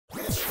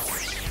Hey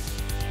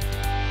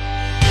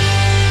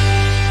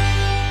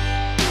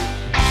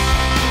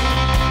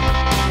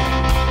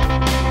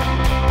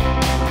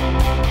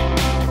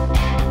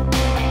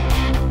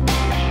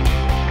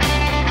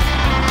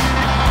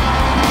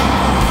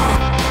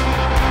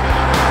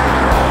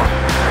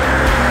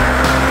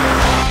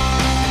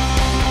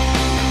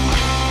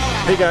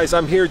guys,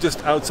 I'm here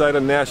just outside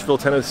of Nashville,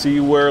 Tennessee,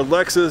 where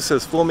Lexus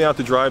has flown me out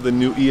to drive the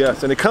new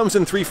ES, and it comes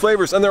in 3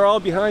 flavors, and they're all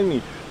behind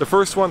me. The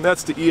first one,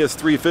 that's the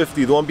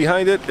ES350. The one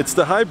behind it, it's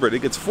the hybrid.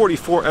 It gets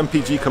 44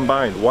 mpg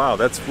combined. Wow,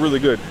 that's really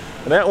good.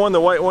 And that one,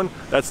 the white one,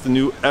 that's the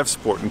new F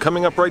Sport. And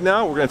coming up right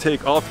now, we're going to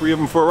take all 3 of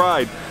them for a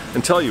ride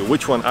and tell you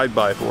which one I'd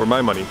buy if it were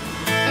my money.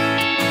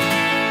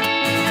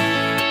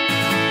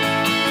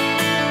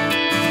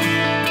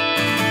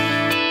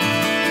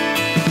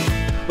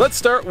 Let's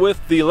start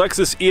with the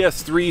Lexus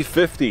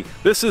ES350.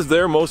 This is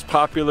their most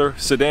popular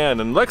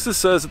sedan, and Lexus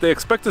says that they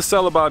expect to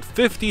sell about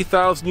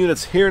 50,000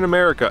 units here in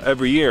America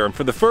every year. And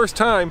for the first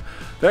time,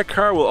 that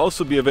car will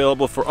also be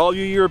available for all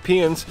you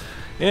Europeans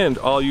and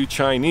all you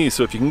Chinese.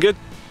 So if you can get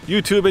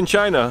YouTube in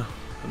China,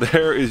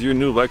 there is your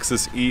new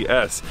Lexus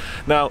ES.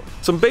 Now,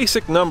 some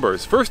basic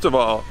numbers. First of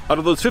all, out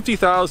of those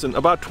 50,000,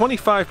 about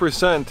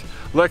 25%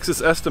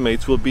 Lexus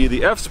estimates will be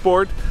the F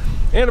Sport,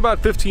 and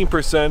about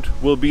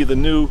 15% will be the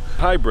new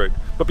hybrid.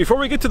 But before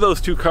we get to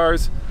those 2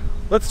 cars,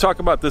 let's talk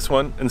about this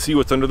one and see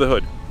what's under the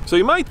hood. So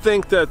you might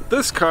think that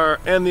this car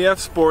and the F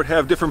Sport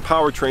have different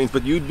powertrains,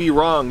 but you'd be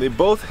wrong. They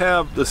both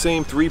have the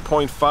same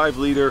 3.5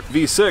 liter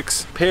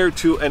V6 paired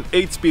to an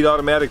 8-speed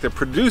automatic that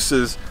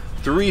produces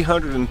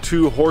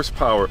 302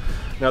 horsepower.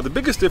 Now, the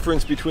biggest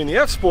difference between the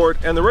F Sport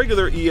and the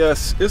regular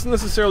ES isn't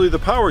necessarily the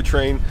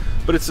powertrain,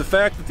 but it's the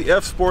fact that the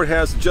F Sport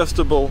has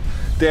adjustable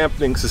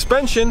dampening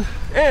suspension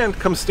and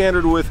comes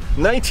standard with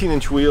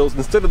 19-inch wheels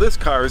instead of this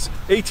car's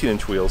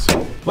 18-inch wheels.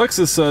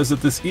 Lexus says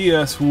that this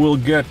ES will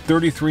get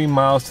 33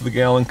 miles to the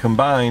gallon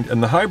combined,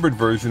 and the hybrid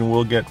version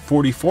will get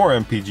 44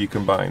 mpg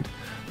combined.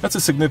 That's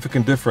a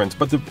significant difference,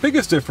 but the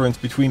biggest difference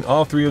between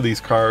all 3 of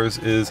these cars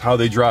is how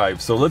they drive.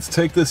 So let's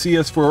take this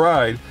ES for a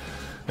ride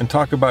and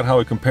talk about how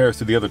it compares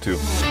to the other 2.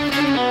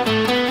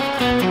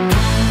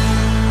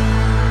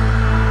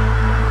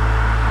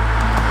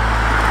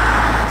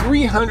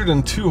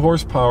 .302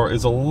 horsepower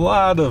is a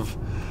lot of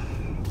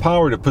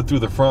power to put through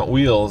the front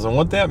wheels, and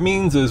what that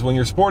means is when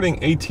you're sporting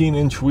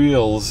 18-inch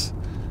wheels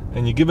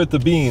and you give it the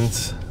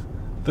beans,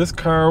 this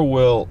car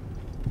will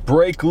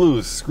break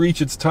loose,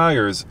 screech its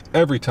tires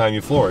every time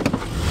you floor it.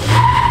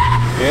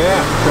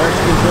 Yeah,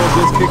 traction control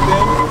just kicked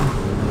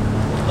in.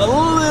 A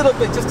little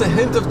bit, just a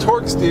hint of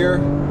torque steer,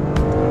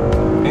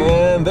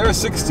 and there's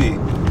 60.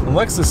 And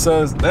Lexus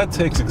says that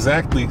takes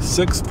exactly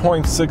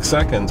 6.6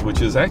 seconds,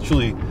 which is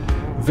actually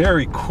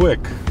very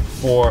quick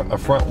for a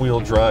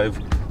front-wheel drive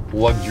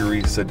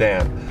luxury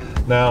sedan.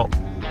 Now,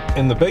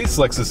 in the base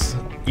Lexus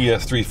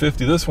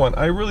ES350, this one,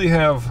 I really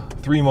have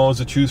 3 modes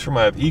to choose from.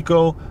 I have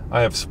Eco,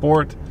 I have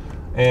Sport,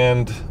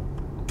 and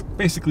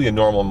basically a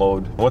normal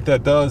mode. What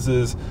that does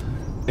is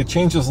it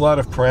changes a lot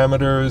of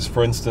parameters.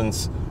 For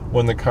instance,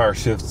 when the car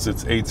shifts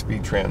its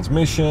 8-speed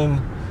transmission,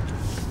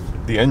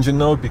 the engine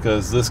note,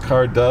 because this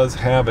car does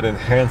have an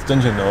enhanced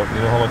engine note.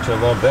 You know how much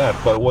I love that.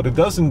 But what it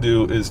doesn't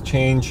do is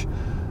change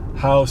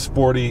how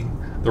sporty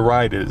the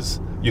ride is.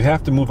 You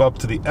have to move up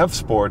to the F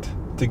Sport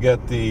to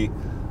get the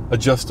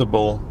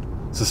adjustable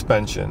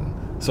suspension.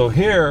 So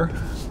here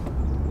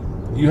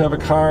you have a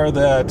car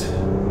that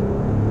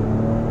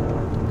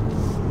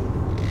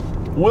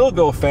will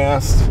go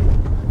fast,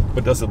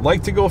 but doesn't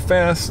like to go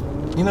fast.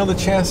 You know, the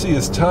chassis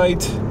is tight,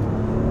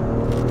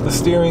 the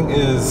steering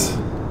is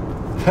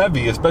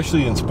heavy,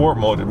 especially in sport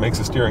mode. It makes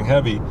the steering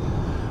heavy.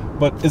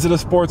 But is it a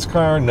sports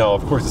car? No,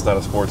 of course it's not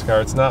a sports car.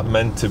 It's not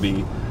meant to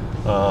be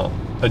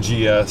a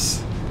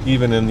GS,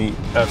 even in the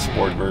F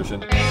Sport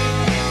version.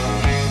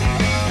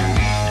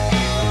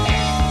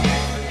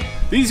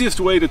 The easiest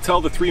way to tell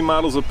the 3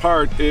 models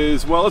apart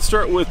is, well, let's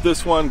start with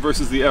this one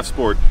versus the F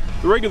Sport.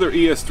 The regular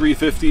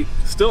ES350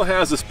 still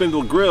has a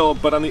spindle grille,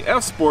 but on the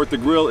F Sport the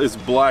grille is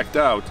blacked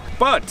out.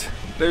 But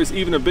there's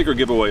even a bigger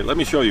giveaway. Let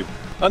me show you.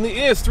 On the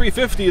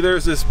ES350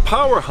 there's this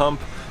power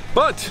hump,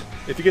 but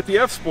if you get the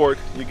F Sport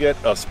you get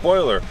a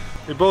spoiler.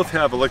 They both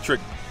have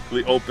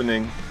electrically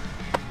opening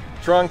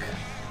trunk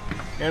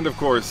and of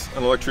course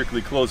an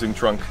electrically closing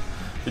trunk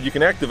that you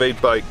can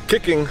activate by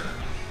kicking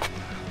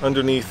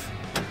underneath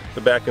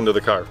the back end of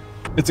the car.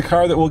 It's a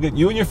car that will get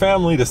you and your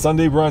family to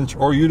Sunday brunch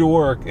or you to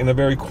work in a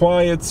very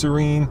quiet,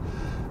 serene,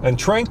 and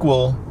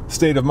tranquil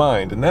state of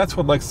mind. And that's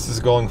what Lexus is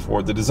going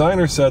for. The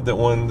designer said that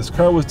when this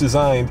car was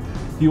designed,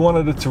 he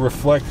wanted it to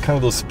reflect kind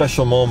of those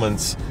special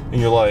moments in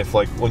your life,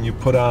 like when you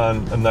put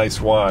on a nice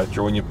watch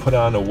or when you put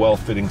on a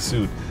well-fitting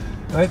suit.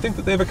 And I think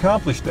that they've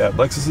accomplished that.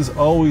 Lexus has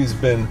always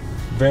been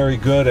very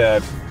good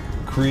at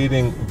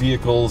creating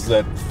vehicles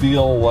that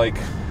feel like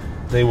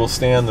they will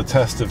stand the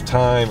test of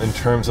time in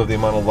terms of the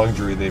amount of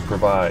luxury they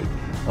provide.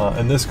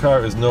 And this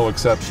car is no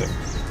exception.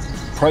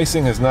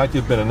 Pricing has not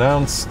yet been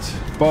announced,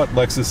 but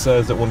Lexus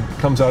says that when it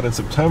comes out in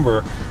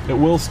September, it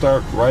will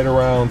start right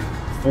around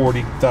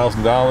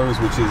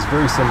 $40,000, which is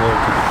very similar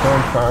to the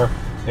current car,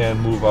 and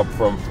move up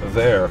from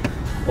there.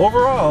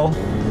 Overall,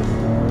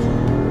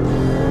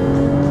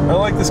 I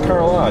like this car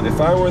a lot.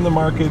 If I were in the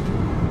market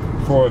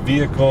for a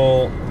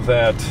vehicle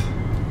that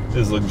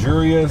is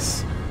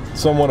luxurious,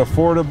 somewhat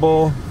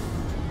affordable,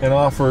 and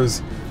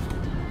offers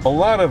a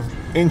lot of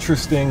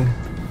interesting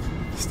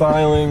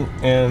styling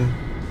and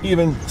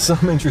even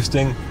some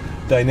interesting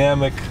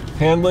dynamic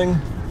handling,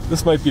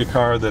 this might be a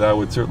car that I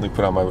would certainly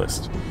put on my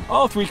list.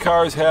 All three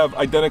cars have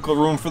identical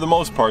room for the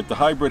most part. The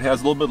hybrid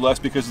has a little bit less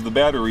because of the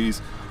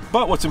batteries,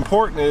 but what's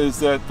important is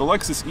that the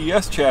Lexus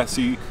ES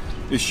chassis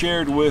is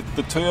shared with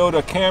the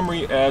Toyota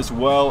Camry as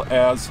well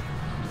as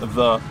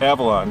the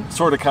Avalon,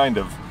 sort of, kind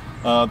of.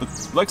 The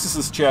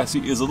Lexus's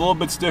chassis is a little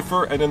bit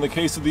stiffer, and in the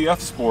case of the F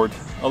Sport,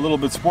 a little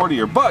bit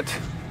sportier, but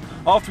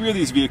all three of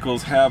these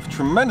vehicles have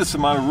tremendous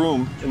amount of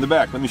room in the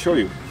back. Let me show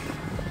you.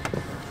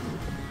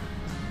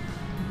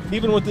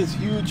 Even with this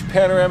huge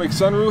panoramic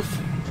sunroof,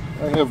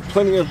 I have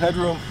plenty of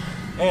headroom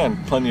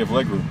and plenty of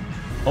legroom.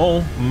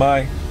 Oh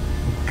my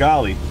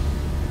golly,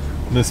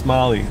 Miss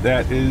Molly,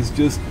 that is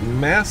just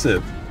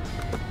massive.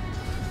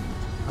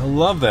 I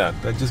love that.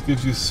 That just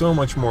gives you so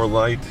much more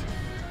light.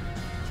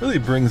 Really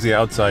brings the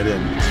outside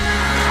in.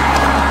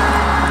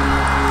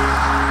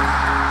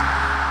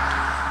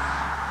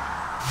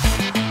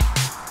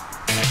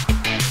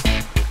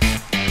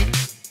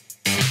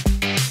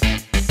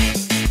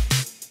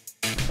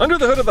 Under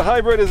the hood of the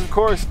hybrid is, of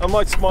course, a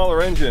much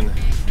smaller engine.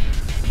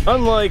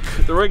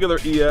 Unlike the regular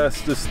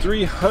ES, this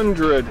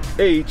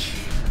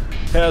 300H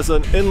has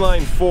an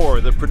inline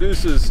 4 that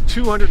produces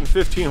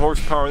 215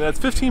 horsepower, and that's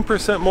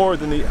 15% more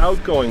than the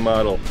outgoing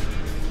model.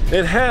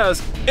 It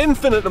has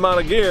infinite amount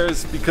of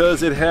gears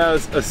because it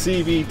has a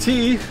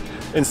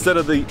CVT instead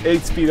of the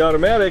 8-speed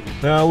automatic.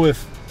 Now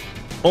with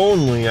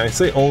only, I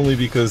say only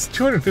because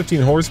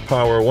 215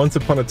 horsepower once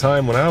upon a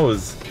time when I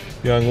was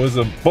young was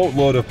a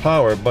boatload of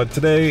power, but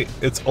today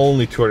it's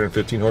only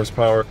 215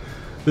 horsepower.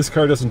 This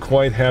car doesn't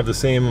quite have the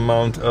same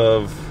amount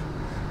of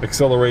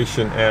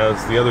acceleration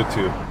as the other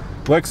two.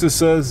 Lexus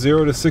says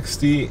 0 to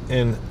 60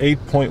 in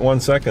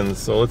 8.1 seconds,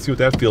 so let's see what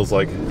that feels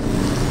like.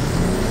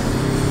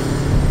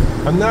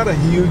 I'm not a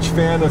huge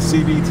fan of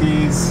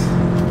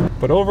CVTs,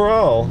 but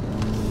overall,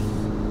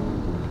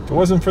 if it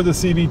wasn't for the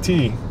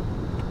CVT,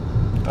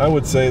 I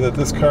would say that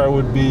this car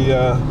would be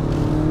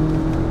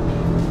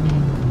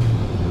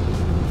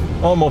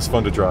almost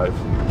fun to drive.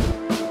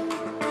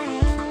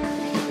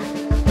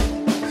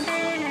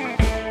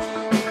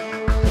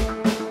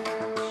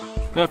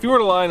 Now, if you were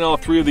to line all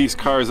three of these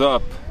cars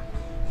up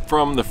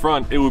from the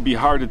front, it would be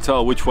hard to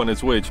tell which one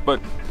is which. But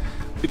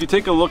if you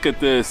take a look at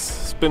this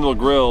spindle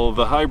grille,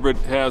 the hybrid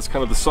has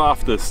kind of the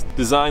softest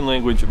design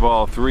language of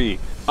all three.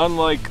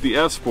 Unlike the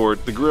F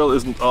Sport, the grille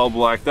isn't all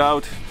blacked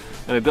out,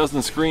 and it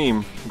doesn't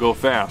scream, "Go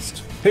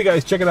fast." Hey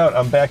guys, check it out,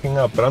 I'm backing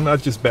up, but I'm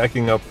not just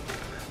backing up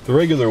the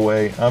regular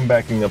way, I'm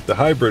backing up the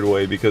hybrid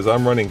way because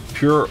I'm running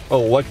pure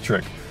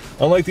electric.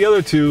 Unlike the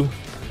other two,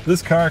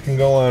 this car can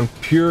go on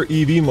pure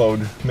EV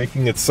mode,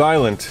 making it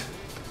silent,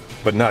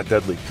 but not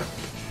deadly.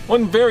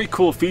 One very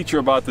cool feature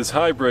about this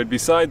hybrid,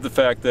 besides the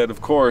fact that,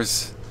 of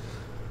course,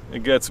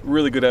 it gets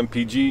really good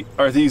MPG,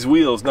 are these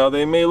wheels. Now,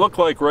 they may look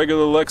like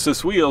regular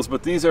Lexus wheels,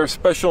 but these are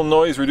special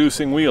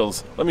noise-reducing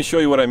wheels. Let me show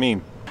you what I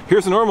mean.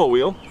 Here's a normal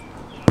wheel,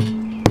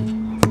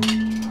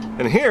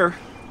 and here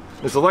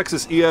is the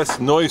Lexus ES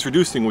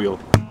noise-reducing wheel.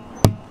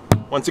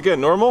 Once again,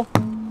 normal,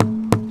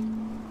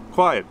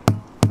 quiet.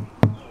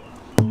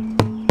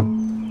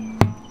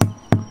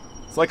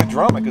 It's like a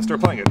drum, I can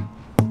start playing it.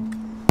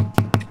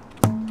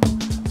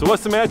 So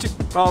what's the magic?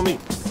 Follow me.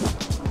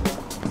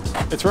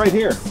 It's right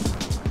here.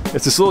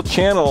 It's this little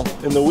channel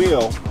in the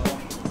wheel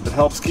that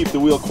helps keep the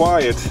wheel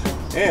quiet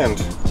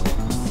and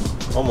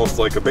almost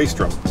like a bass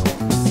drum.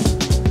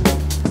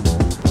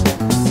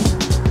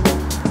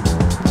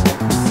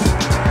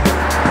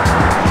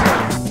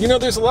 You know,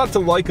 there's a lot to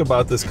like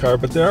about this car,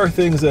 but there are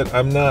things that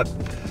I'm not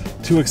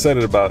too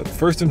excited about.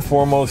 First and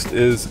foremost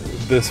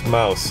is this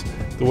mouse.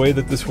 The way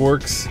that this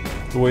works,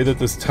 the way that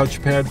this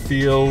touchpad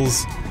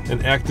feels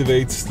and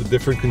activates the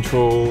different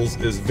controls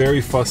is very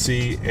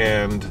fussy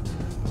and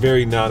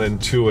very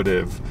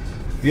non-intuitive.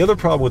 The other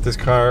problem with this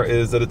car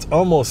is that it's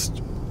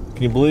almost,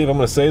 can you believe I'm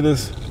going to say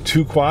this,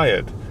 too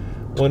quiet.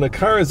 When a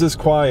car is this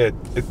quiet,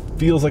 it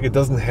feels like it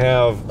doesn't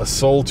have a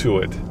soul to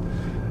it.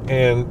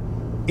 And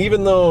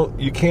even though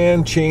you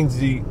can change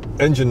the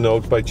engine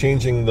note by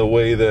changing the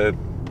way that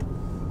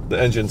the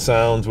engine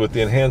sounds with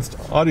the enhanced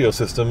audio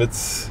system,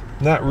 it's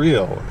not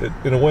real. It,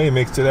 in a way,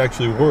 makes it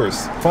actually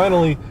worse.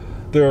 Finally,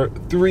 there are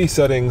 3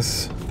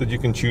 settings that you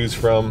can choose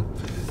from,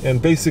 and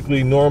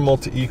basically normal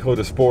to eco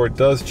to sport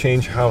does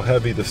change how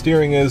heavy the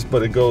steering is,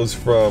 but it goes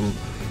from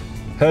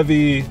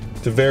heavy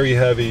to very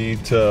heavy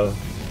to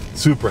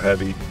super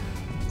heavy,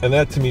 and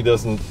that to me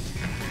doesn't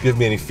give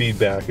me any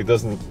feedback. It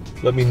doesn't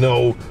let me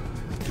know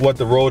what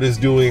the road is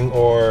doing,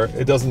 or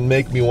it doesn't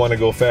make me want to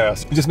go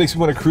fast. It just makes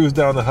me want to cruise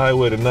down the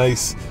highway at a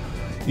nice,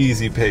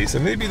 easy pace,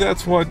 and maybe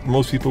that's what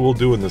most people will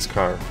do in this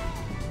car.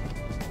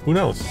 Who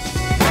knows?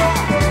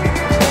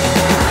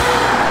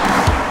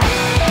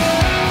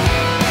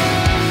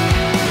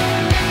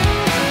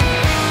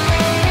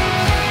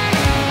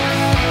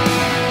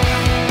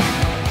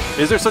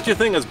 Is there such a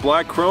thing as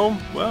black chrome?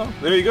 Well,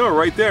 there you go,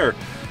 right there.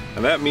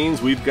 And that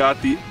means we've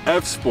got the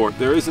F Sport.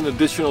 There is an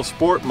additional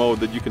sport mode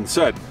that you can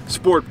set,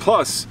 Sport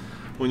Plus,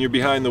 when you're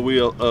behind the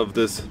wheel of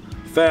this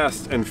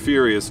fast and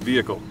furious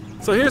vehicle.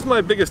 So here's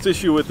my biggest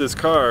issue with this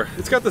car.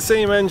 It's got the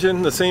same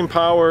engine, the same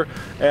power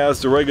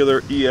as the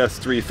regular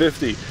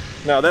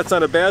ES350. Now that's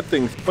not a bad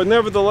thing, but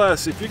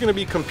nevertheless, if you're going to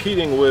be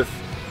competing with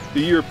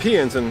the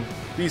Europeans, and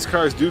these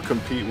cars do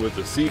compete with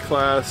the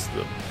C-Class,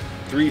 the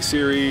 3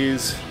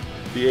 Series,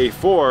 the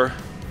A4,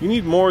 you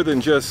need more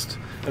than just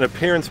an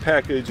appearance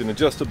package and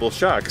adjustable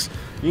shocks.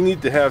 You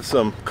need to have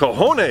some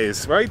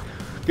cojones, right?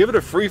 Give it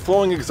a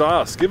free-flowing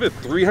exhaust, give it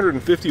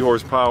 350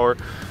 horsepower,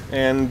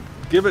 and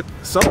give it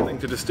something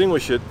to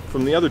distinguish it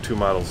from the other two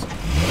models. The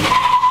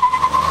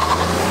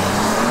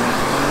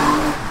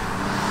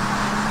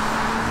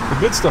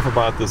good stuff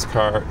about this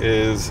car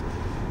is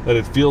that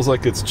it feels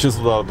like it's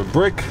chiseled out of a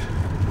brick,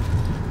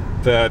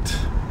 that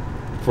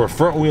for a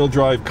front-wheel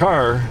drive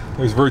car,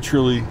 there's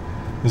virtually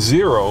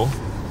zero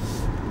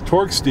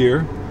torque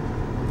steer,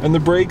 and the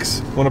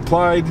brakes, when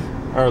applied,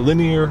 are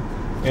linear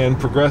and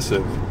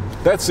progressive.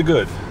 That's the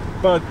good,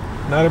 but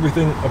not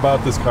everything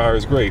about this car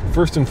is great.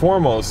 First and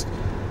foremost,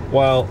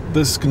 while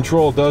this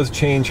control does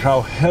change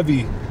how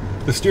heavy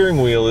the steering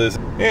wheel is,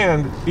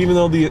 and even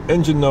though the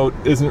engine note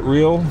isn't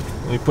real,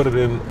 when you put it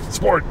in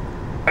Sport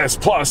S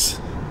Plus,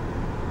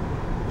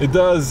 it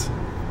does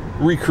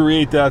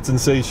recreate that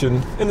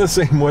sensation in the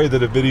same way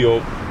that a video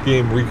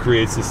game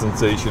recreates the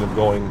sensation of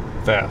going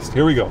fast.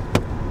 Here we go.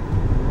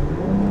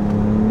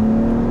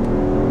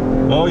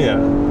 Oh yeah,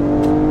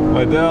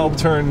 my dial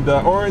turned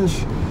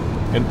orange,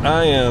 and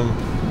I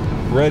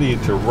am ready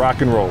to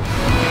rock and roll.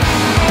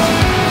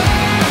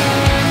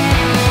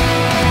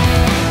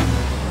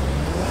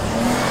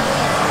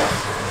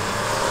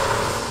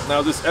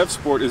 Now this F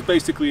Sport is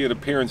basically an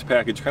appearance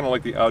package, kind of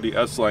like the Audi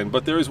S-Line,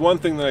 but there is one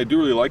thing that I do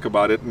really like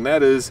about it, and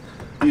that is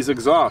these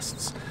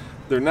exhausts.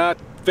 They're not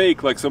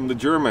fake like some of the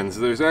Germans.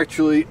 There's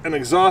actually an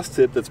exhaust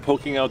tip that's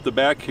poking out the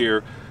back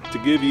here to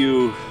give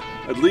you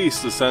at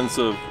least a sense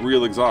of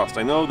real exhaust.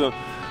 I know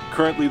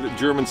currently the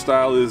German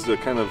style is to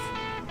kind of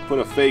put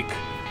a fake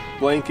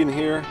blank in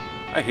here.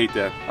 I hate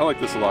that. I like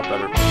this a lot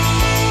better.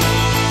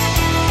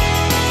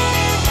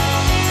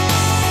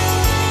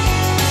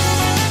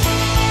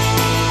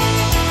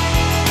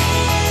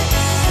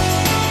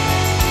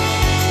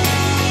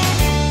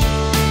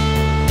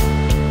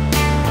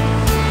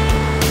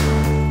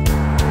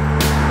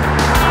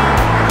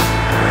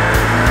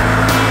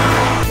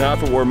 Now,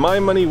 if it were my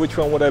money, which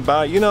one would I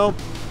buy? You know,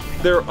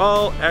 they're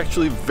all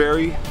actually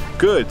very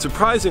good,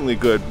 surprisingly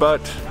good,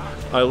 but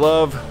I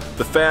love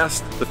the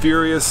fast, the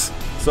furious,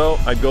 so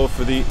I'd go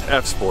for the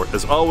F Sport.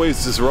 As always,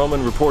 this is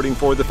Roman reporting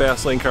for the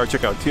Fast Lane Car.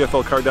 Check out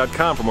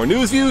tflcar.com for more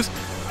news, views,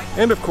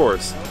 and of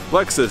course,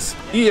 Lexus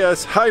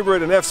ES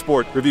Hybrid and F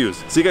Sport reviews.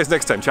 See you guys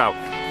next time.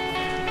 Ciao.